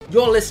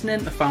You're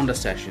listening to Founder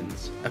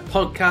Sessions, a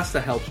podcast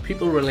that helps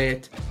people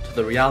relate to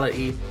the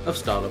reality of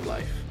startup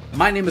life.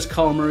 My name is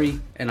Carl Murray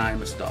and I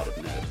am a startup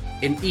nerd.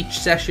 In each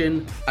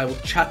session, I will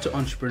chat to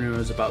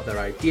entrepreneurs about their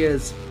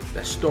ideas,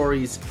 their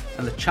stories,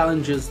 and the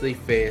challenges they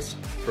face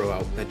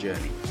throughout their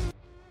journey.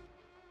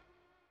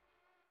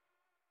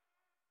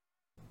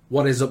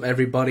 What is up,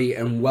 everybody,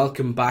 and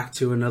welcome back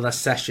to another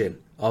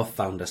session of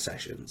Founder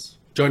Sessions.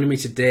 Joining me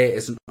today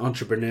is an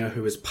entrepreneur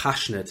who is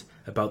passionate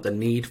about the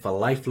need for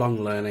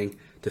lifelong learning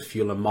to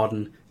fuel a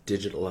modern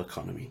digital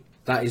economy.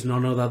 That is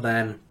none other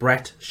than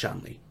Brett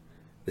Shanley,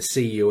 the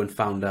CEO and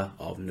founder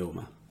of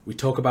Noma. We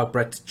talk about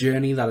Brett's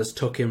journey that has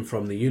took him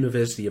from the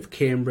University of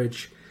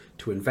Cambridge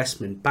to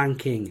investment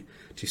banking,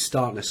 to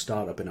starting a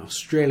startup in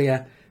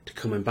Australia, to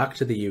coming back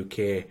to the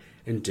UK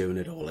and doing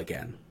it all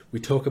again. We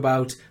talk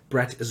about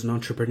Brett as an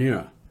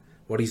entrepreneur,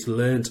 what he's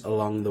learned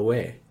along the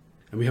way,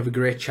 and we have a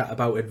great chat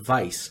about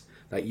advice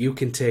that you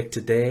can take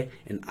today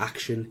and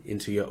action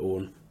into your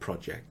own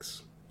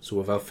projects. So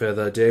without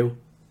further ado,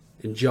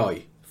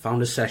 enjoy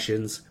Founder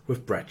Sessions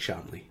with Brett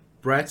Shanley.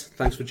 Brett,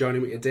 thanks for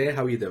joining me today.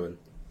 How are you doing?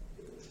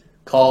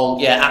 Carl,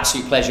 yeah,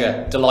 absolute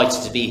pleasure.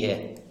 Delighted to be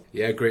here.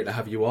 Yeah, great to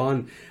have you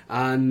on.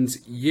 And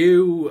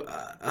you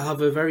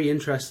have a very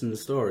interesting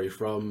story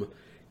from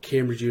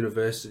Cambridge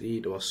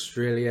University to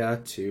Australia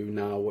to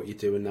now what you're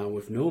doing now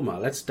with Noma.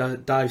 Let's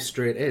dive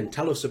straight in.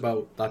 Tell us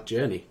about that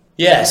journey.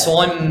 Yeah, so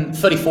I'm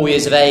 34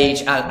 years of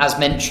age, as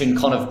mentioned,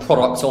 kind of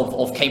product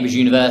of Cambridge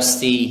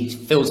University.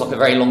 Feels like a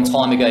very long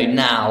time ago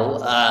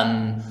now.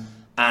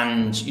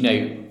 And, you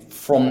know,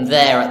 from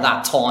there at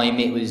that time,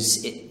 it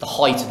was the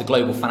height of the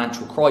global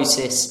financial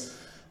crisis.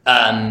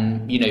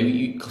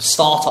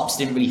 Startups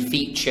didn't really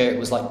feature. It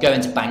was like go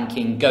into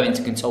banking, go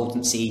into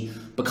consultancy,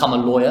 become a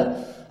lawyer.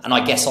 And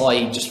I guess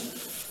I just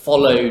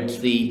followed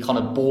the kind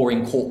of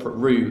boring corporate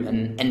route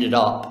and ended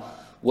up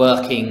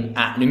working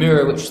at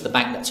Nomura, which was the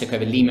bank that took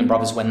over Lehman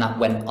Brothers when that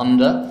went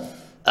under.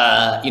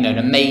 An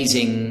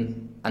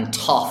amazing and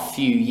tough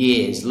few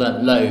years,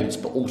 learnt loads,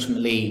 but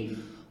ultimately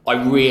I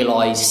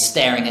realised,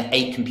 staring at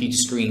 8 computer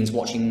screens,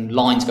 watching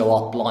lines go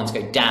up, lines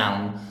go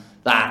down,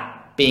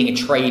 that being a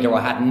trader,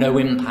 I had no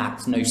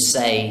impact, no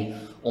say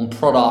on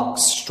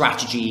products,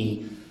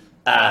 strategy,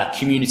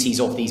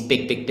 communities of these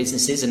big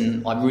businesses.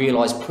 And I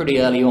realised pretty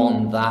early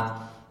on that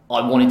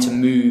I wanted to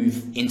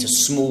move into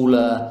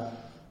smaller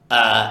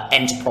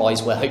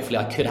enterprise where hopefully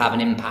I could have an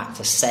impact,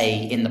 a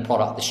say in the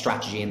product, the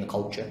strategy and the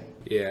culture.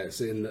 Yeah,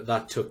 so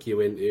that took you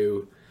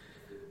into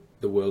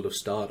the world of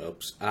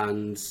startups.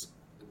 And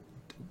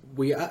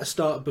were you at a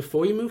startup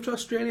before you moved to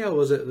Australia, or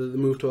was it the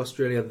move to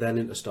Australia then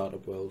into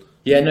startup world?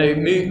 Yeah, no,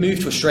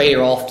 moved to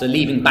Australia after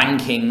leaving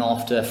banking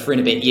after 3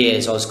 and a bit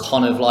years. I was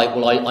kind of like,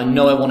 well, I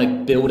know I want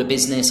to build a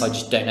business. I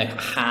just don't know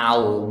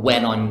how or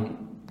when I'm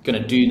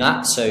going to do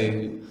that.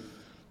 So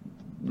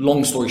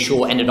long story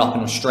short, ended up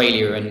in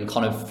Australia, and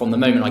kind of from the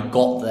moment I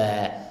got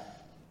there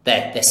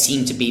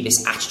seemed to be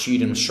this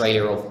attitude in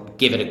Australia of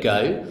give it a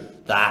go,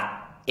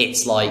 that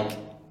it's like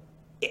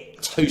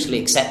totally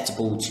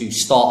acceptable to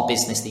start a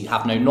business that you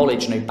have no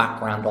knowledge, no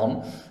background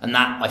on, and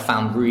that I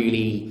found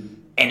really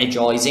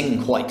energizing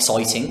and quite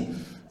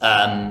exciting.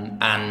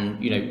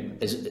 And you know,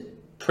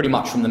 pretty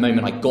much from the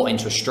moment I got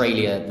into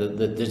Australia,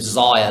 the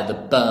desire, the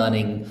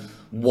burning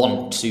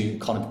want to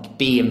kind of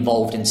be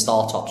involved in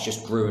startups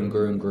just grew and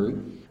grew and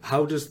grew.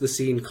 How does the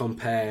scene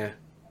compare,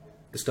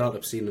 the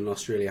startup scene in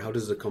Australia, how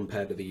does it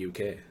compare to the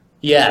UK?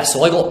 Yeah,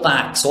 so I got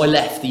back, so I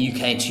left the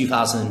UK in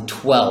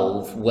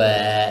 2012,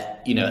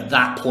 where, you know, at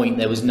that point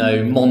there was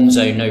no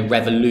Monzo, no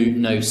Revolut,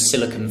 no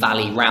Silicon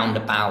Valley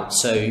roundabout.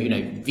 So, you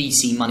know,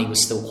 VC money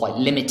was still quite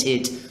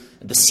limited.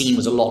 The scene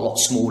was a lot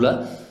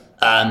smaller.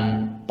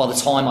 By the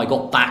time I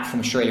got back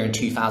from Australia in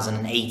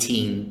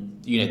 2018,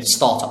 you know, the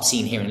startup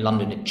scene here in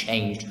London had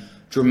changed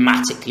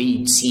dramatically.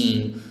 You'd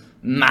seen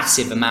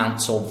massive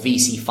amounts of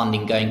VC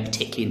funding going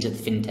particularly into the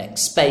fintech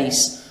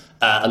space,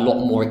 a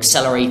lot more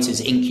accelerators,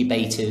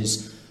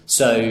 incubators.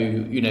 So,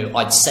 you know,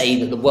 I'd say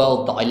that the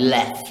world that I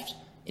left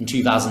in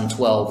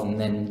 2012 and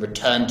then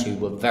returned to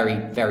were very,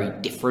 very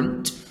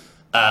different.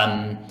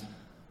 I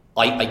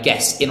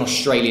guess in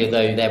Australia,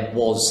 though, there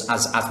was,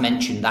 as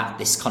mentioned, that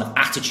this kind of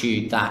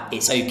attitude that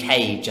it's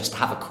okay just to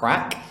have a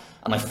crack.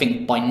 And I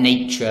think by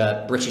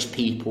nature, British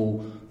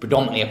people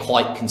predominantly are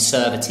quite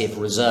conservative,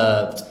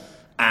 reserved,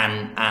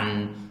 and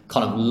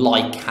kind of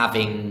like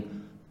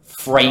having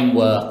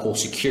framework or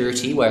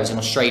security, whereas in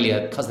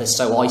Australia, because they're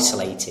so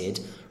isolated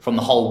from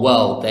the whole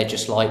world, they're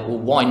just like, well,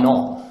 why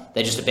not?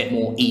 They're just a bit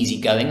more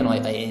easygoing,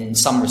 and in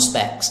some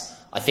respects,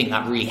 I think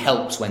that really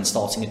helps when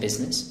starting a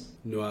business.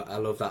 No, I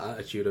love that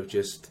attitude of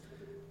just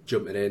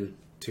jumping in,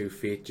 2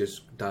 feet,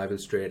 just diving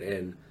straight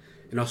in.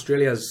 And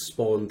Australia has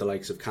spawned the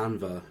likes of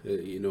Canva,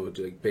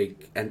 like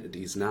big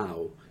entities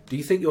now. Do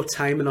you think your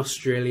time in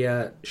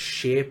Australia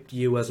shaped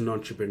you as an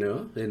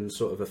entrepreneur and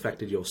sort of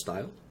affected your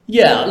style?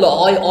 Yeah,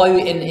 look, I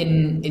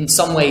in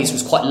some ways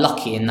was quite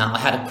lucky in that I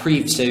had a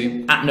so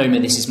at Noma,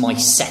 this is my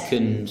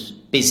second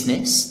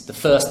business. The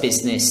first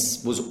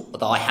business was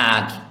that I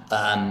had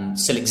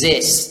still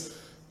exists.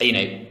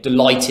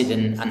 delighted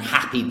and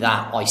happy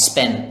that I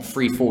spent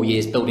 3-4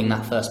 years building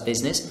that first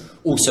business,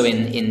 also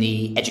in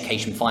the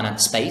education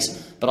finance space.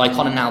 But I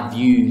kind of now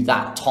view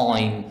that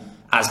time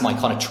as my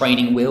kind of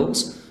training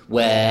wheels,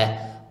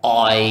 where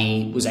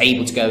I was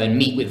able to go and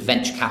meet with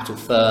venture capital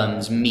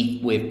firms,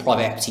 meet with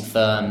private equity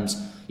firms,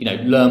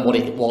 learn what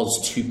it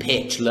was to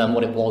pitch, learn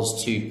what it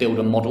was to build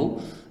a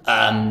model.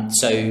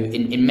 So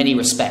in many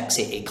respects,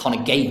 it kind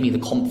of gave me the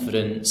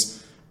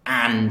confidence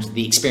and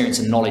the experience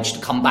and knowledge to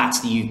come back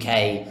to the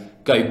UK,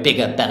 go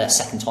bigger, better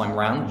second time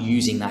round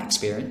using that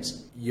experience.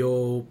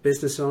 Your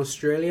business in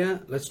Australia,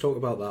 let's talk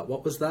about that.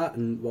 What was that,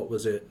 and what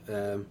was it?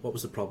 What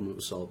was the problem it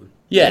was solving?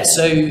 Yeah,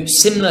 so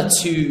similar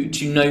to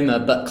Noma,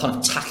 but kind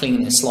of tackling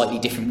it in a slightly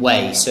different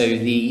way. So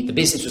the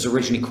business was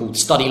originally called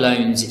Study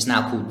Loans. It's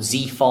now called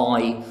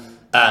ZFi.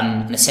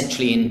 And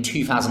essentially in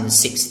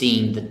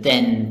 2016, the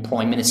then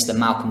Prime Minister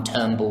Malcolm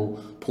Turnbull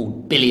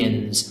pulled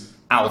billions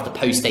out of the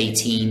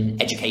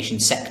post-18 education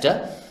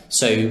sector.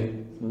 So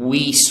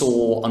we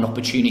saw an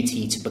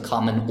opportunity to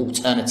become an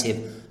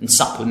alternative and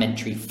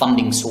supplementary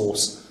funding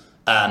source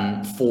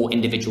for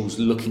individuals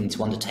looking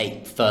to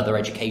undertake further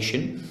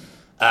education.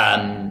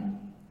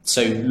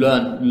 So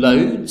learned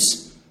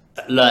loads,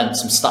 learned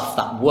some stuff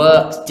that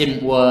worked,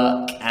 didn't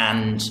work,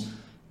 and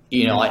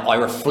I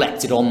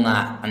reflected on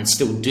that and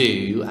still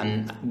do.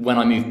 And when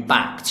I moved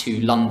back to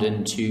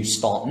London to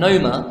start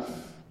Noma,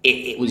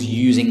 it was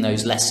using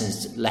those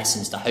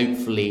lessons to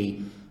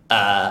hopefully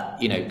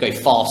go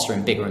faster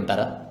and bigger and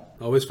better.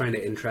 I always find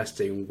it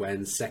interesting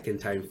when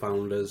second-time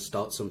founders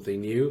start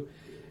something new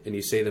and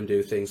you see them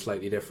do things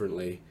slightly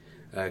differently,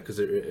 because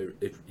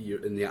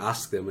you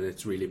ask them, and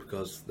it's really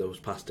because those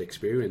past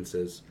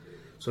experiences.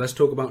 So let's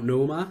talk about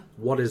Noma.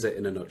 What is it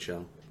in a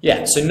nutshell?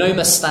 Yeah, so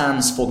Noma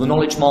stands for the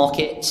knowledge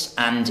market,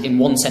 and in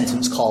one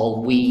sentence,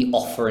 Carl, we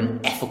offer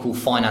an ethical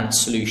finance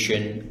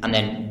solution and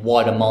then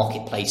wider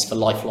marketplace for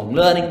lifelong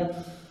learning.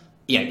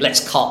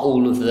 Let's cut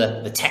all of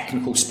the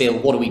technical spiel.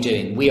 What are we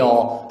doing? We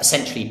are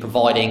essentially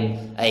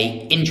providing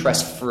a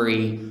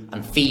interest-free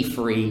and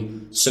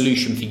fee-free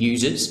solution for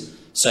users.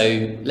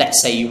 So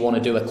let's say you want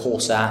to do a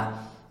course at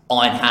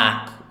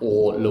Ironhack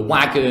or Le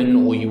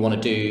Wagon, or you want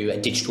to do a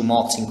digital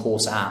marketing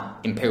course at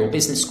Imperial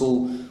Business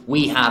School.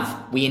 We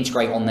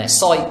integrate on their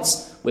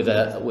sites with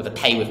a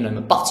pay with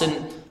Noma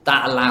button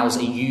that allows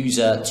a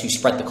user to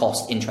spread the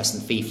cost, interest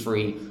and fee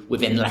free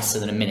within less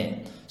than a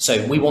minute.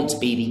 So we want to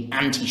be the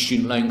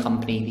anti-student loan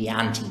company, the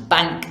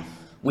anti-bank.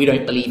 We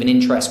don't believe in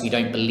interest. We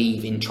don't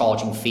believe in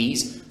charging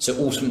fees. So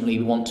ultimately,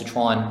 we want to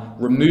try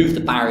and remove the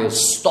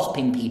barriers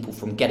stopping people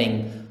from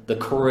getting the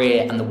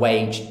career and the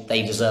wage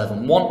they deserve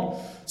and want.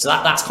 So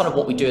that's kind of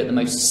what we do at the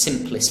most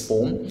simplest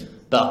form.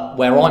 But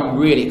where I'm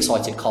really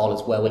excited, Carl,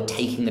 is where we're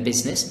taking the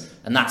business.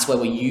 And that's where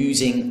we're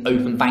using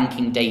open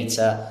banking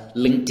data,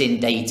 LinkedIn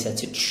data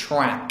to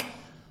track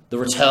the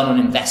return on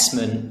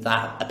investment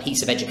that a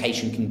piece of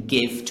education can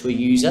give to a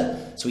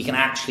user. So we can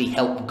actually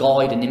help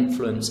guide and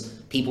influence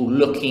people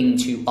looking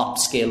to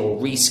upskill or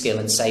reskill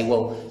and say,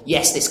 well,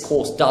 yes, this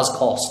course does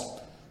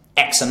cost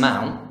X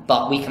amount,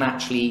 but we can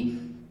actually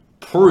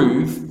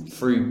prove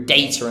through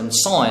data and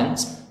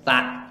science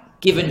that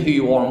given who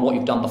you are and what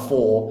you've done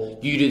before,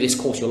 you do this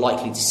course, you're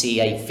likely to see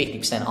a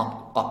 50%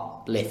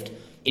 uplift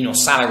in your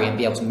salary and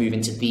be able to move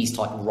into these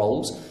type of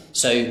roles.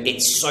 So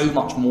it's so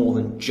much more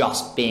than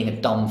just being a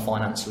dumb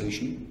finance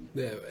solution.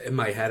 Yeah, in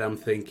my head, I'm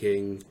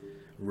thinking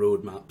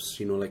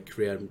roadmaps, like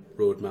creating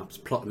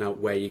roadmaps, plotting out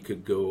where you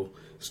could go,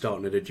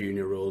 starting at a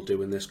junior role,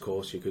 doing this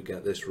course, you could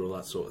get this role,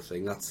 that sort of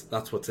thing.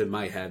 That's what's in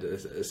my head,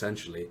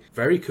 essentially.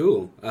 Very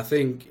cool. I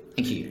think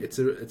Thank you. It's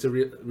a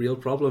real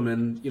problem,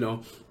 and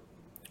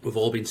we've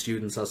all been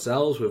students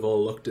ourselves. We've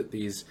all looked at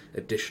these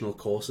additional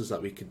courses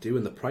that we could do,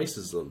 and the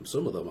prices of them,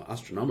 some of them are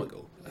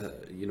astronomical.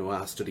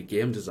 I studied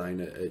game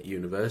design at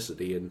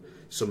university, and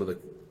some of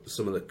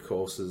the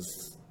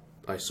courses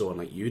I saw on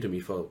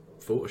Udemy for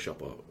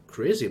Photoshop are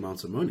crazy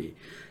amounts of money.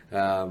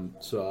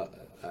 So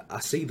I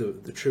see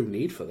the true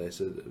need for this.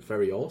 It's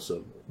very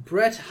awesome.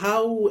 Brett,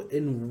 how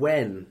and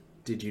when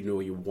did you know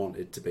you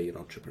wanted to be an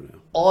entrepreneur?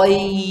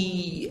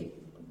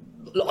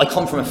 I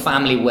come from a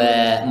family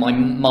where my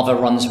mother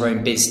runs her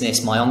own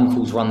business, my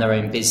uncles run their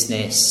own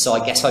business, so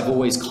I guess I've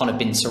always kind of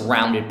been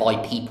surrounded by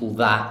people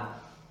that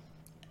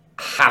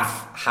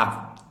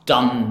have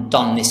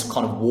done this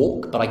kind of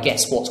walk. But I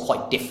guess what's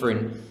quite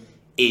different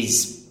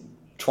is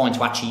trying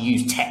to actually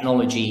use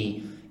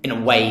technology in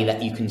a way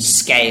that you can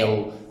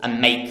scale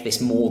and make this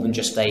more than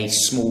just a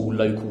small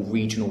local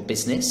regional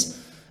business.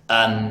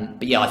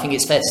 But yeah, I think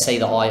it's fair to say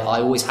that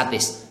I always had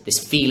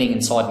this feeling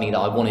inside me that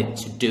I wanted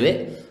to do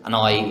it. And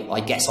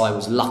I guess I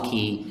was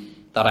lucky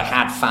that I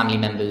had family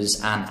members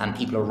and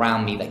people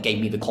around me that gave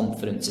me the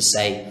confidence to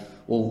say,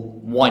 well,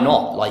 why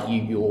not? Like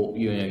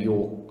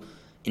you're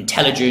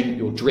intelligent,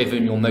 you're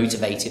driven, you're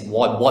motivated.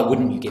 Why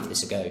wouldn't you give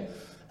this a go?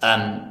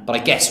 But I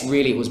guess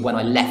really it was when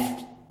I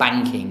left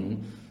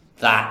banking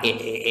that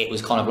it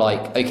was kind of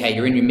like, okay,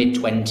 you're in your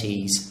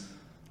mid-20s.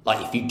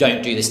 Like if you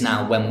don't do this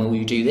now, when will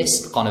you do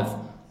this? Kind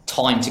of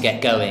time to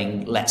get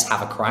going. Let's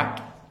have a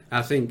crack.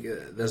 I think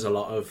there's a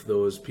lot of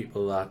those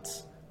people that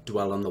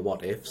dwell on the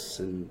what ifs,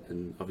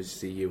 and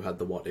obviously you had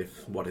the what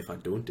if I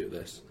don't do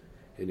this.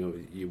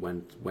 You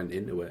went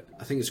into it.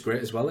 I think it's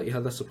great as well that you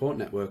had that support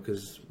network,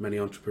 because many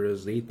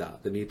entrepreneurs need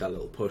that. They need that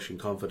little push and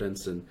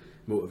confidence and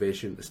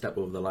motivation to step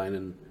over the line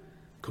and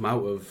come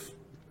out of,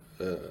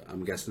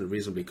 I'm guessing, a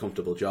reasonably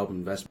comfortable job in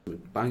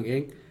investment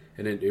banking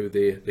and into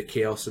the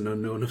chaos and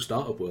unknown of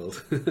startup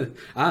world,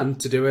 and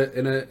to do it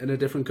in a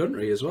different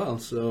country as well.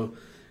 So,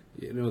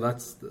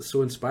 that's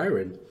so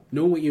inspiring.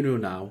 Knowing what you know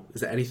now,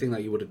 is there anything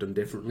that you would have done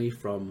differently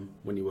from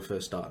when you were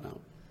first starting out?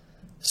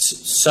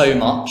 So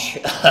much.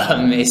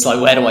 It's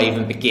like, where do I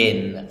even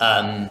begin?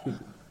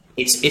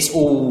 It's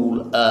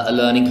all a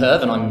learning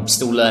curve, and I'm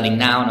still learning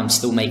now, and I'm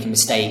still making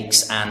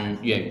mistakes, and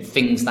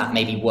things that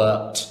maybe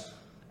worked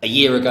a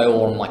year ago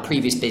or on my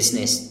previous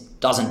business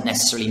doesn't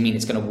necessarily mean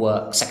it's going to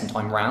work second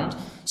time round.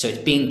 So it's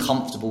being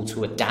comfortable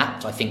to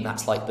adapt. I think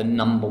that's like the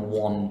number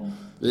one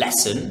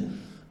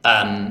lesson.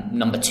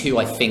 Number two,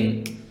 I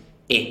think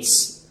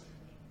it's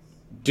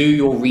do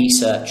your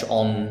research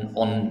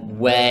on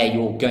where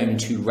you're going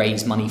to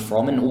raise money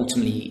from, and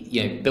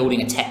ultimately,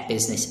 building a tech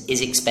business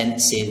is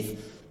expensive.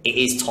 It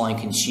is time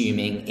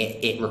consuming.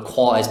 It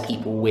requires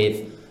people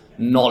with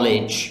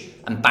knowledge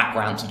and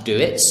background to do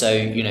it. So,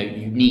 you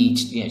need,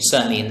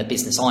 certainly in the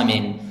business I'm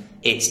in,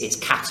 it's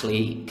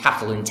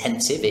capital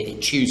intensive.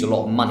 It chews a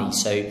lot of money.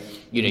 So,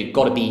 you've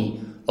got to be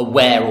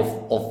aware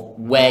of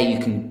where you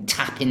can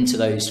tap into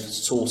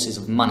those sources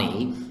of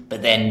money,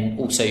 but then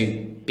also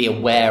be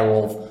aware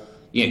of,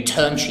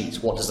 term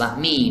sheets. What does that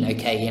mean?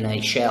 Okay, in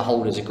a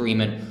shareholders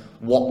agreement,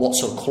 what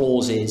sort of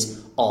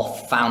clauses are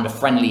founder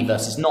friendly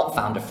versus not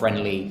founder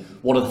friendly?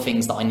 What are the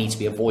things that I need to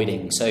be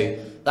avoiding? So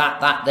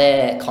that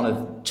they're kind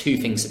of two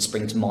things that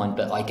spring to mind.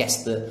 But I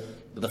guess the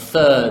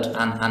third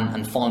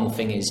and final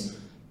thing is,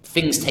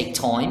 things take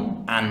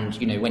time, and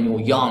when you're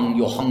young,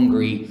 you're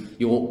hungry,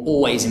 you're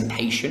always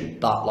impatient,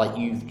 but like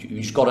you've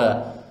just got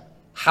to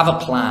have a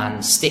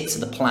plan, stick to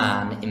the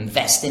plan,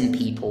 invest in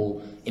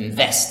people,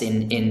 invest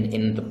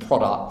in the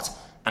product,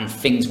 and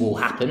things will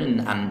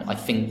happen. And I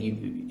think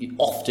you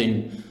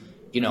often,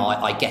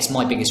 I guess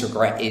my biggest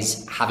regret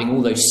is having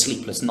all those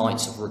sleepless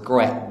nights of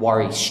regret,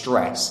 worry,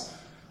 stress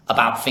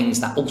about things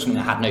that ultimately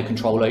I had no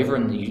control over,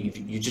 and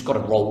you just got to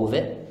roll with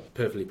it.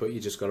 Perfectly put. You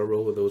just got to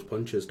roll with those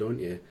punches, don't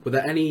you? Were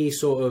there any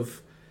sort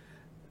of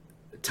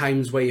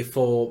times where you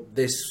thought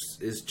this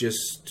is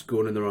just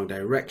going in the wrong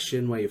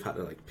direction, where you've had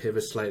to like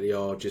pivot slightly,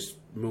 or just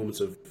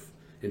moments of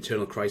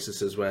internal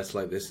crises where it's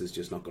like, this is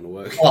just not going to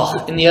work?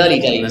 Well, in the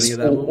early days,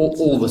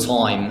 all the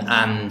time.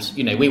 And,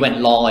 we went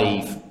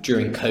live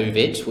during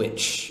COVID,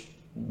 which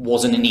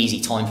wasn't an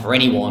easy time for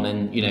anyone.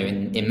 And,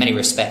 in many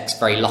respects,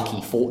 very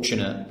lucky,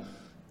 fortunate.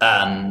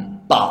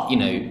 But,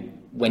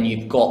 when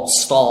you've got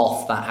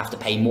staff that have to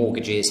pay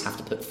mortgages, have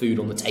to put food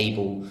on the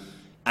table,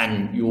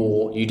 and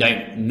you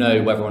don't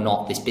know whether or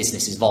not this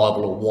business is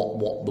viable or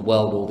what the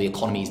world or the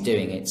economy is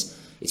doing,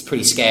 it's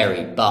pretty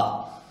scary.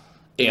 But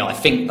I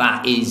think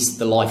that is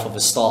the life of a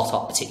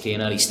startup, particularly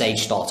an early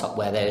stage startup,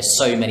 where there's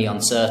so many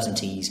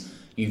uncertainties.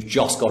 You've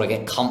just got to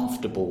get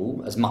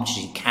comfortable as much as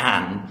you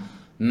can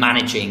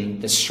managing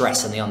the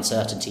stress and the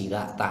uncertainty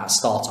that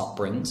startup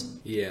brings.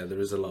 Yeah, there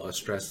is a lot of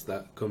stress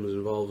that comes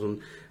involved.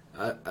 And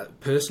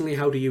personally,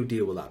 how do you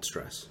deal with that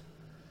stress?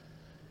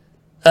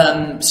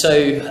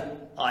 So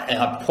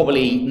I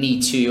probably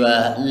need to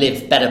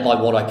live better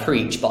by what I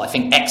preach, but I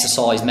think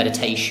exercise,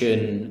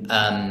 meditation,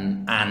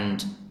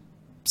 and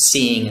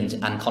seeing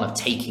and kind of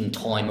taking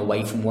time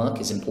away from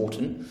work is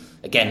important.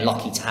 Again,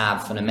 lucky to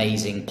have an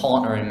amazing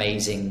partner, an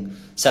amazing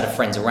set of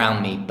friends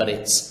around me, but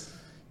it's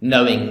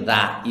knowing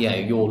that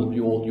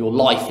your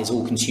life is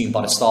all consumed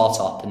by the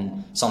startup,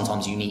 and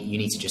sometimes you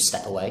need to just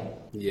step away.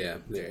 Yeah,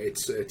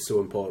 it's so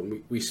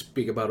important. We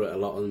speak about it a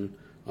lot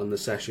on the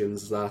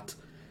sessions that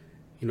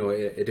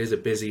it is a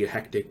busy,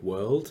 hectic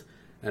world,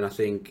 and I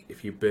think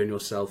if you burn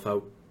yourself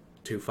out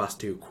too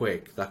fast, too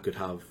quick, that could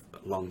have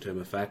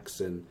long-term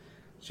effects. And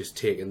just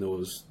taking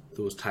those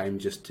time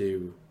just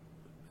to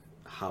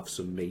have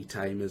some me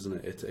time,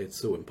 isn't it? It's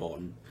so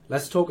important.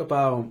 Let's talk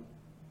about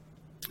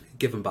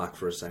giving back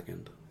for a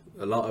second.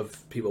 A lot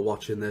of people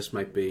watching this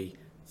might be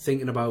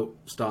thinking about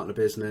starting a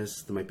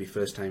business. They might be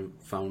first-time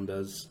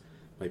founders,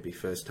 might be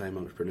first-time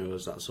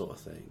entrepreneurs, that sort of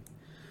thing.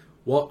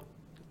 What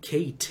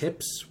key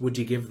tips would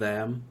you give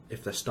them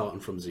if they're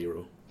starting from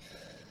zero?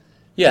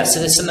 Yeah, so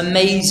there's some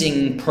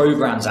amazing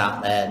programs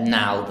out there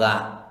now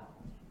that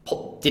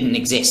didn't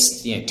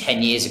exist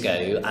 10 years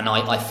ago, and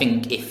I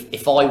think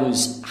if I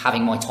was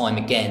having my time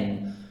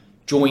again,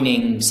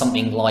 joining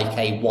something like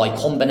a Y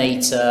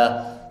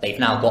Combinator, they've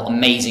now got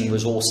amazing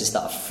resources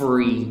that are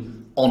free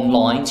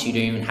online, so you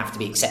don't even have to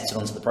be accepted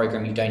onto the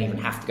program, you don't even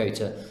have to go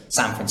to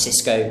San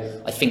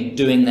Francisco. I think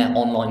doing their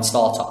online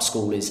startup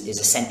school is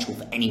essential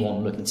for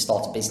anyone looking to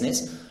start a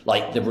business.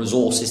 Like, the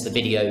resources, the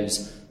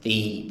videos,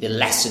 the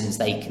lessons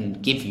they can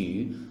give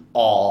you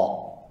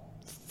are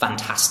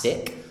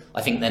fantastic.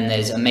 I think then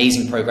there's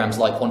amazing programs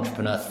like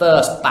Entrepreneur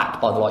First,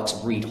 backed by the likes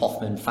of Reid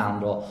Hoffman,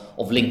 founder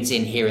of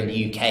LinkedIn here in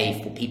the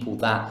UK, for people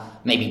that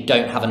maybe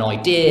don't have an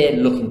idea,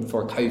 looking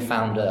for a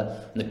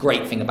co-founder. And the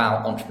great thing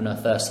about Entrepreneur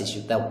First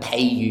is they'll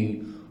pay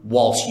you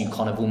whilst you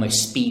kind of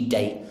almost speed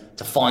date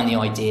to find the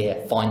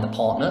idea, find the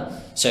partner.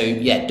 So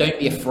yeah, don't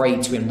be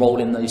afraid to enroll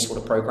in those sort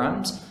of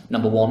programs,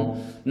 number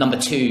one. Number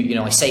two,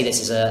 I say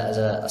this as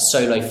a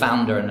solo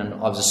founder, and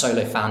I was a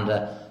solo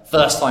founder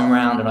first time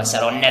round, and I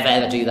said I'll never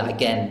ever do that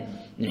again.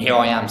 And here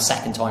I am,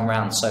 second time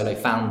round, solo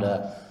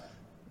founder.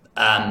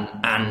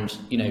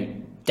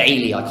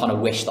 Daily I kind of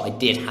wish that I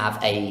did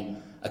have a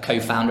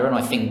co-founder, and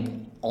I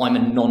think I'm a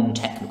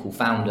non-technical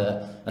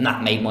founder, and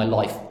that made my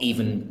life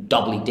even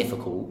doubly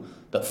difficult.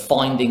 But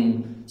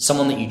finding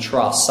someone that you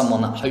trust,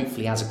 someone that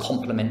hopefully has a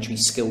complementary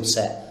skill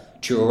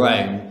set to your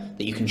own,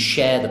 that you can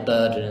share the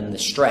burden and the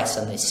stress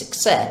and the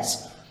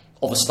success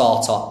of a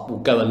startup will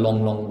go a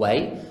long, long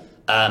way.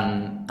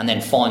 And then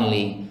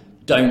finally,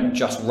 don't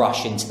just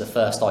rush into the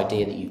first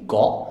idea that you've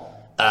got.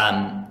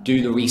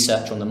 Do the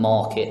research on the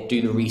market,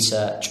 do the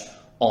research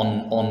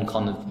on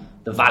kind of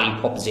the value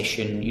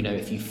proposition.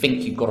 If you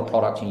think you've got a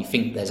product and you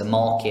think there's a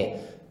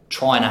market,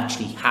 try and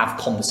actually have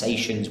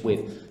conversations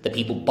with the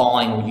people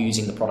buying or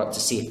using the product to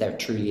see if there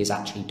truly is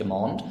actually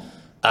demand.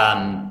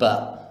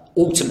 But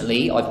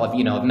ultimately,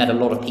 I've met a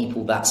lot of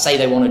people that say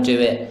they want to do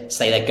it,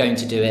 say they're going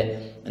to do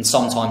it, and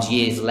sometimes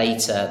years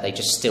later they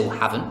just still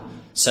haven't.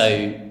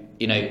 So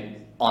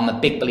I'm a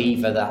big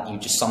believer that you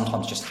just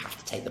sometimes just have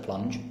to take the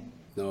plunge.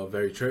 No,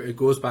 very true. It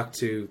goes back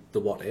to the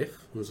what if.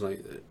 It's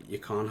like, you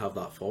can't have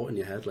that thought in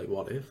your head, like,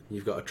 what if?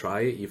 You've got to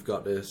try it, you've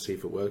got to see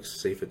if it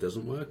works, see if it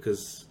doesn't work,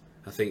 because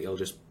I think it'll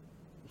just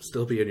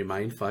still be in your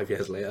mind 5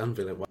 years later and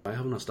be like, why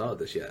haven't I started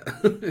this yet?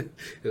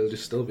 It'll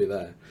just still be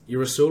there.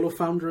 You're a solo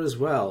founder as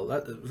well.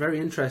 That's very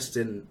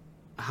interesting.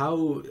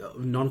 How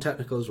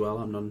non-technical as well?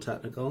 I'm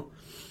non-technical.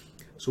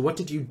 So what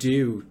did you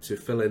do to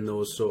fill in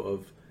those sort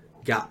of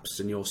gaps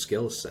in your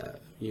skill set?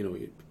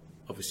 You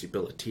obviously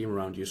built a team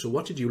around you. So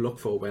what did you look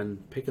for when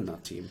picking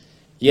that team?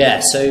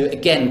 Yeah, so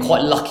again,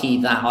 quite lucky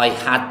that I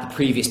had the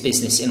previous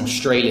business in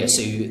Australia.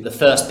 So the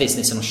first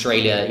business in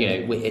Australia,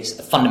 it's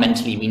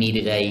fundamentally we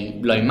needed a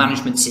loan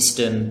management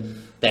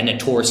system. They're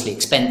notoriously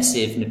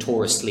expensive,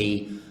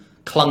 notoriously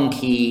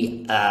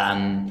clunky,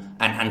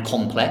 and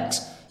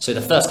complex. So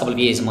the first couple of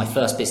years of my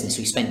first business,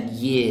 we spent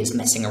years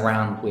messing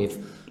around with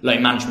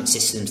loan management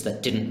systems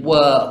that didn't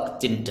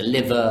work, didn't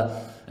deliver,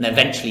 and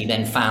eventually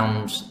then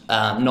found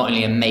not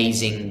only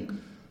amazing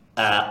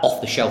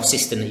off-the-shelf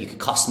system that you could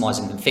customize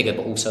and configure,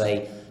 but also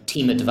a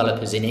team of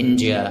developers in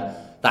India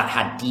that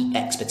had deep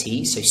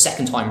expertise. So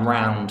second time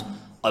round,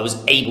 I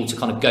was able to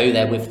kind of go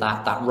there with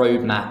that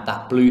roadmap,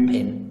 that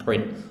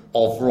blueprint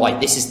of, right,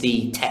 this is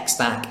the tech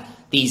stack,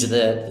 these are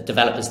the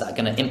developers that are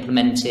going to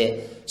implement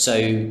it.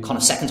 So kind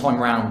of second time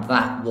round,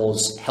 that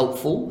was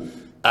helpful.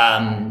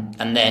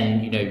 And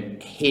then,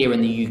 here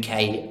in the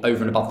UK,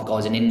 over and above the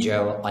guys in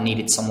India, I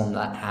needed someone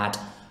that had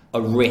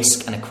a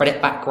risk and a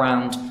credit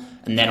background.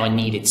 And then I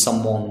needed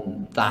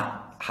someone that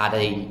had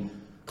a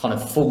kind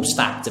of full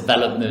stack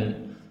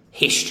development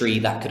history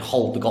that could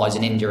hold the guys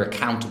in India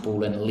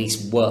accountable and at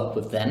least work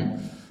with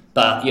them.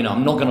 But,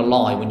 I'm not going to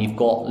lie, when you've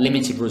got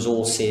limited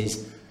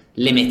resources,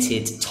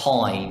 limited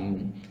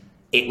time,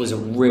 it was a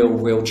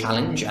real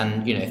challenge.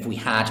 And, if we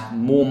had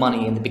more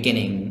money in the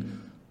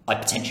beginning, I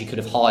potentially could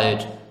have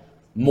hired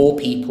more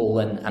people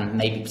and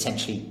maybe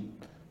potentially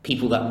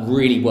people that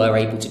really were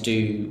able to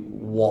do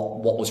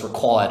what was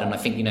required. And I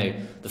think,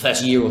 the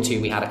first year or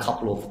two, we had a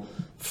couple of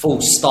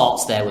false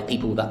starts there with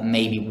people that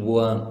maybe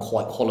weren't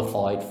quite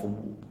qualified for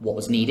what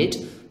was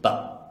needed.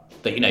 But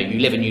you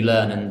live and you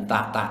learn, and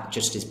that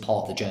just is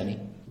part of the journey.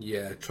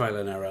 Yeah, trial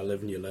and error,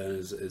 live and you learn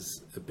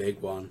is a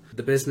big one.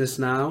 The business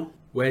now,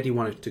 where do you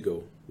want it to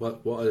go?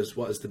 What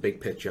is the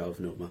big picture of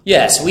Notma?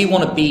 Yeah, so we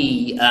want to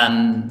be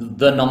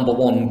the number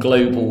one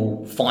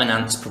global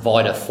finance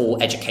provider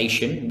for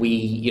education.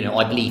 We,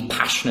 I believe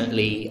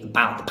passionately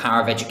about the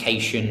power of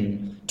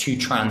education to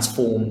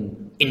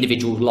transform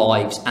individual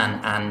lives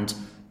and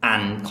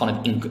kind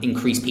of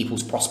increase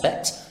people's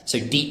prospects. So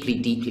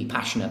deeply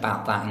passionate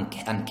about that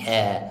and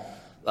care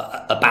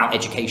about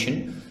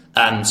education.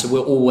 So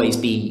we'll always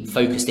be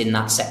focused in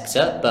that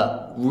sector,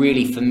 but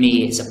really for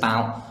me, it's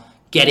about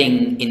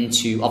getting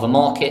into other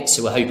markets.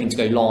 So we're hoping to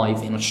go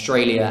live in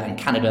Australia and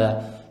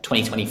Canada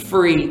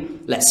 2023.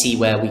 Let's see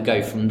where we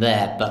go from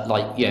there. But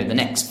the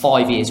next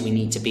 5 years, we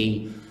need to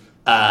be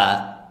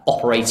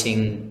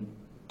operating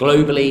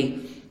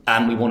globally,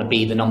 and we want to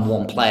be the number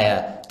one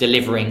player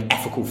delivering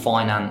ethical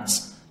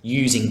finance,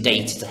 using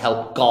data to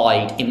help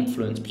guide,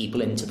 influence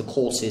people into the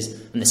courses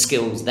and the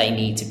skills they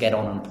need to get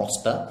on and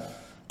prosper.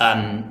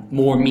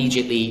 More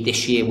immediately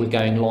this year, we're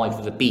going live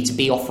with a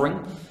B2B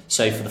offering.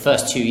 So for the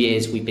first 2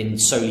 years, we've been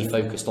solely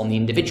focused on the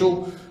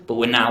individual, but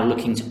we're now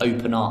looking to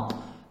open up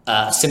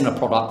a similar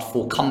product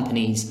for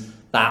companies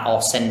that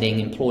are sending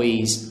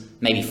employees,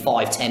 maybe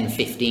 5, 10,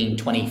 15,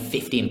 20,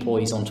 50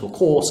 employees onto a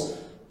course,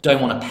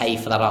 don't want to pay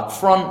for that up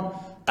front.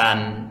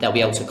 They'll be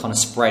able to kind of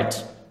spread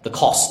the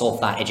cost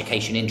of that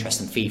education, interest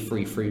and fee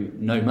free through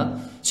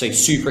Noma. So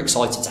super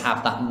excited to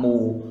have that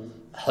more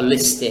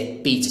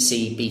holistic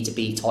B2C,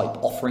 B2B type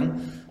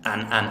offering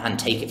and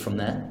take it from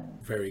there.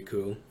 Very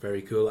cool,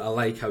 very cool. I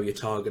like how you're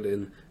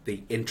targeting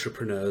the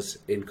entrepreneurs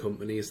in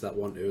companies that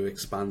want to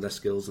expand their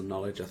skills and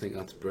knowledge. I think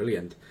that's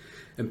brilliant.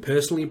 And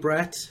personally,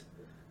 Brett,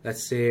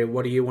 let's say,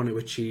 what do you want to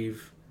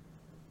achieve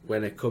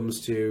when it comes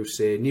to,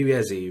 say, New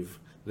Year's Eve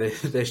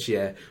this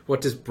year?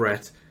 What does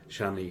Brett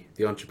Shanley,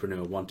 the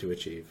entrepreneur, want to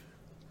achieve?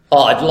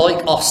 I'd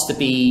like us to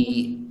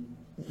be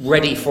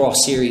ready for our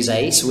Series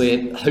A. So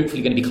we're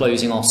hopefully going to be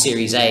closing our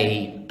Series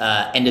A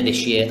end of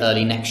this year,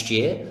 early next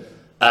year.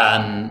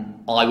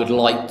 I would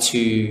like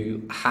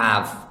to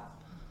have,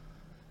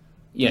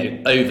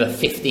 over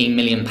 £15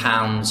 million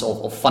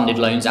of funded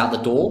loans out the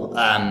door.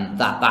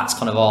 That's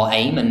kind of our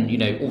aim. And,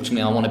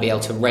 ultimately I want to be able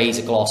to raise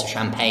a glass of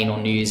champagne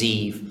on New Year's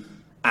Eve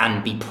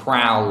and be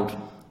proud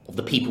of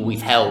the people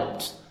we've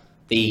helped,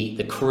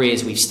 the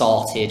careers we've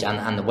started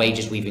and the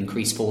wages we've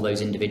increased for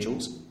those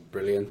individuals.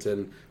 Brilliant.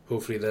 And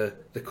hopefully the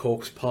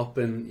corks pop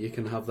and you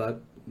can have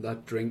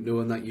that drink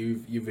knowing that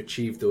you've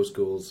achieved those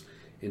goals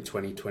in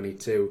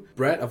 2022.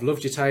 Brett, I've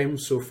loved your time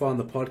so far on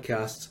the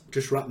podcast.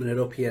 Just wrapping it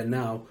up here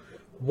now,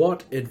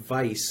 what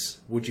advice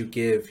would you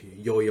give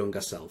your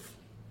younger self?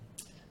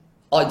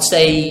 I'd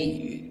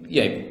say,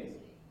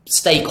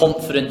 stay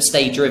confident,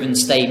 stay driven,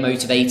 stay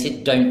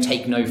motivated. Don't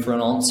take no for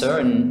an answer.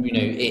 And,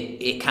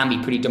 it can be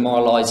pretty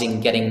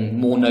demoralizing getting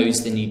more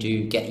no's than you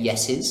do get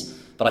yeses.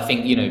 But I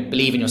think,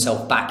 believe in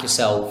yourself, back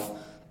yourself.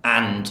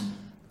 And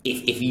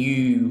if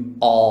you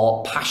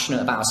are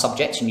passionate about a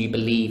subject and you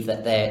believe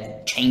that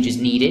there change is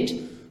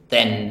needed,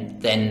 then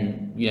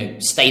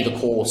stay the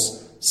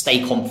course,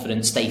 stay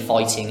confident, stay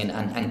fighting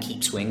and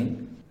keep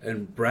swinging.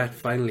 And Brett,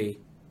 finally,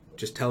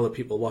 just tell the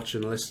people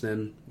watching and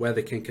listening where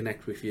they can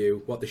connect with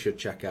you, what they should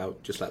check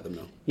out. Just let them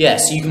know. Yeah,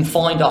 so you can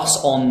find us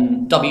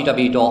on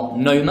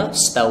www.noma,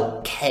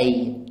 spelled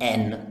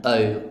KNOMA.io.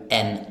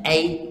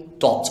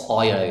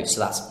 So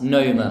that's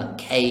Noma,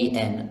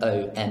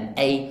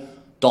 KNOMA.io.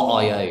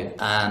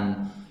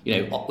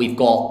 We've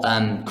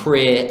got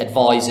career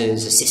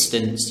advisors,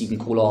 assistants. You can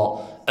call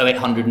our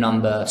 0800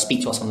 number,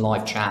 speak to us on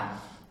live chat.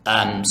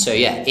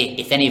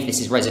 If any of this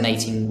is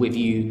resonating with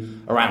you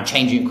around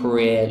changing your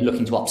career,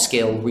 looking to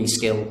upskill,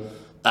 reskill,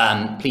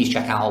 please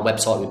check out our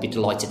website. We'd be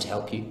delighted to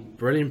help you.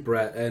 Brilliant,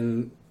 Brett.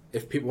 And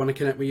if people want to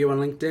connect with you on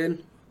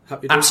LinkedIn,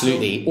 happy to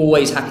absolutely.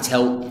 Always happy to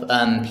help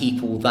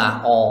people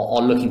that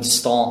are looking to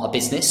start a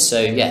business.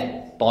 So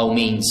by all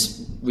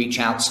means, reach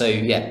out. So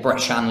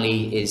Brett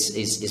Shanley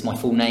is my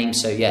full name.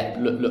 So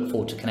look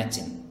forward to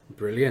connecting.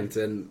 Brilliant.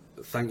 And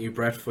thank you,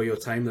 Brett, for your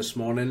time this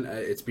morning.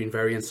 It's been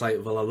very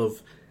insightful. I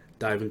love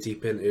diving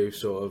deep into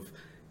sort of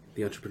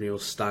the entrepreneurial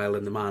style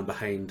and the man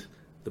behind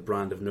the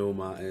brand of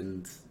Noma,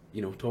 and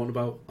talking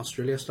about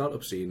Australia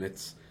startup scene.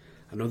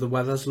 I know the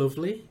weather's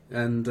lovely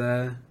and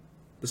the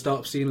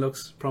startup scene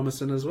looks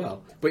promising as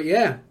well. But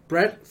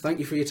Brett, thank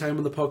you for your time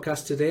on the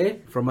podcast today.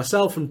 From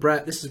myself and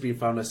Brett, this has been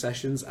Founder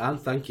Sessions, and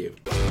thank you.